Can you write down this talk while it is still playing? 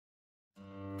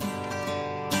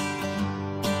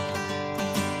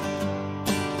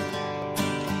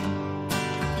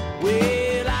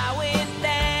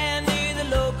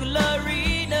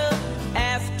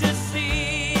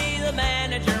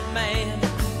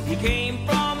He came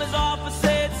from his office,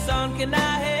 said, "Son, can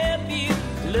I help you?"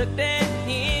 Looked at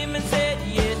him and said,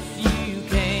 "Yes, you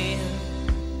can."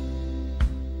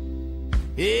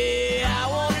 Yeah, I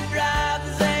want to drive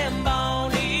the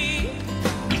Zamboni.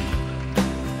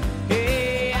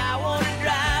 Hey, I want to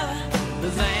drive the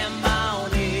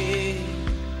Zamboni.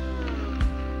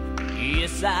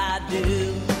 Yes, I do.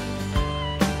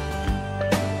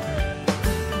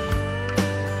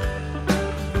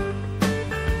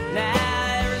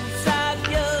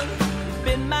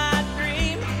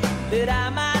 That I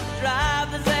might drive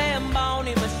the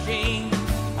Zamboni machine.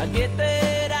 I get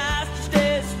that ice just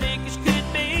as slick as could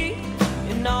be,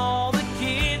 and all the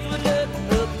kids would look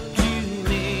up to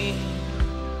me.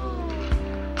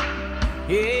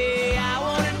 Yeah, I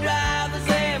want to drive the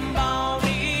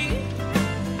Zamboni.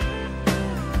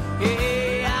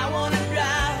 Yeah, I want to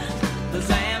drive the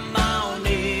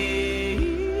Zamboni.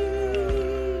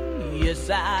 Yes,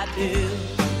 I do.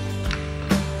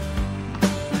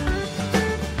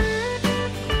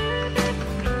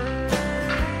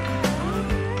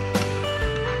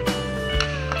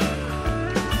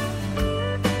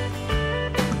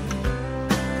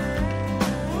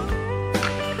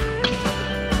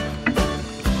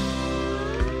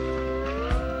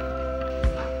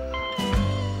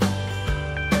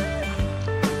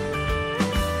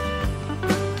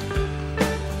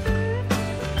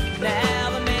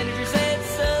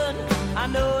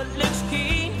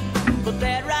 But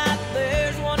that right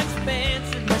there's one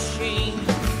expensive machine.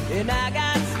 And I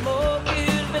got Smokey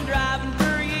who's been driving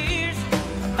for years.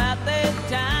 About that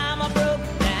time I broke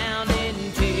down in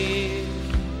tears.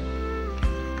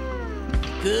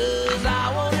 'Cause I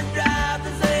want to drive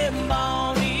the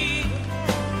Zamboni.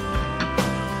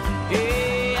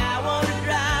 Yeah, I want to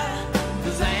drive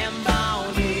the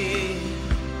Zamboni.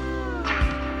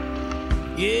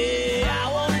 Yeah, I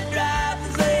want to drive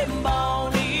the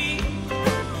Zamboni.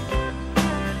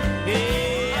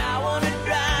 Yeah, I want to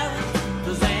drive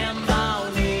the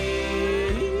Zamboni.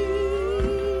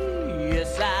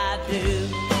 Yes, I do.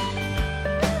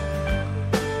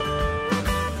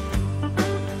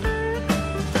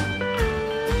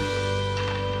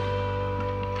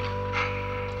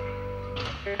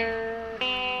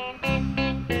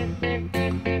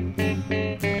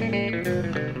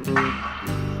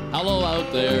 Hello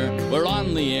out there, we're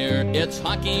on the air. It's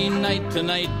hockey night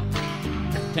tonight.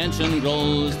 Tension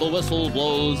grows, the whistle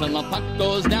blows, and the puck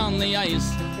goes down the ice.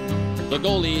 The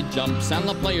goalie jumps and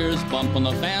the players bump and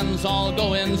the fans all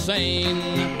go insane.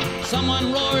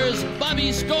 Someone roars,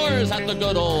 Bobby scores at the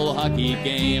good old hockey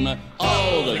game.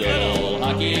 Oh, the good old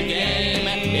hockey game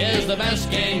is the best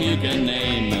game you can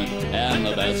name. And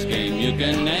the best game you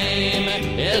can name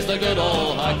is the good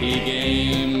old hockey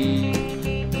game.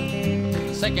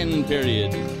 Second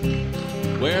period,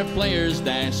 where players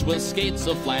dash with skates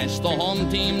aflash. The home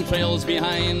team trails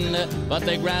behind, but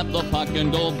they grab the puck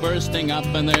and go bursting up,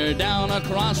 and they're down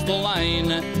across the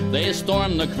line. They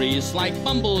storm the crease like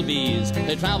bumblebees.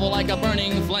 They travel like a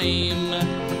burning flame.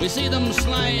 We see them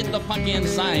slide the puck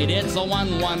inside. It's a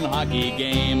 1-1 hockey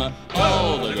game.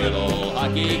 Oh, the good old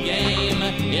hockey game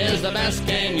is the best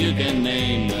game you can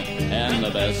name. And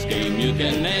the best game you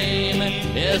can name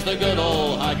is the good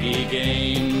old hockey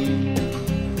game.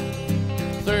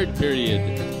 Third period,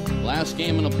 last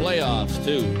game in the playoffs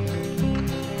too.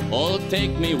 Oh,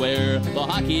 take me where the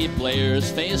hockey players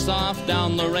face off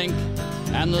down the rink,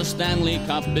 and the Stanley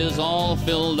Cup is all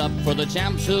filled up for the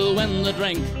champs who win the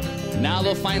drink. Now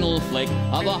the final flick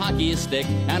of a hockey stick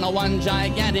and a one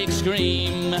gigantic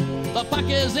scream. The puck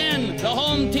is in, the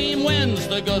home team wins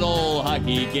the good old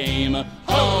hockey game.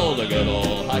 Oh, the good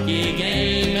old hockey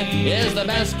game is the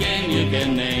best game you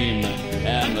can name.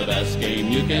 And the best game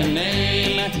you can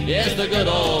name is the good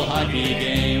old hockey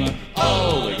game.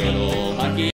 Oh, the good old hockey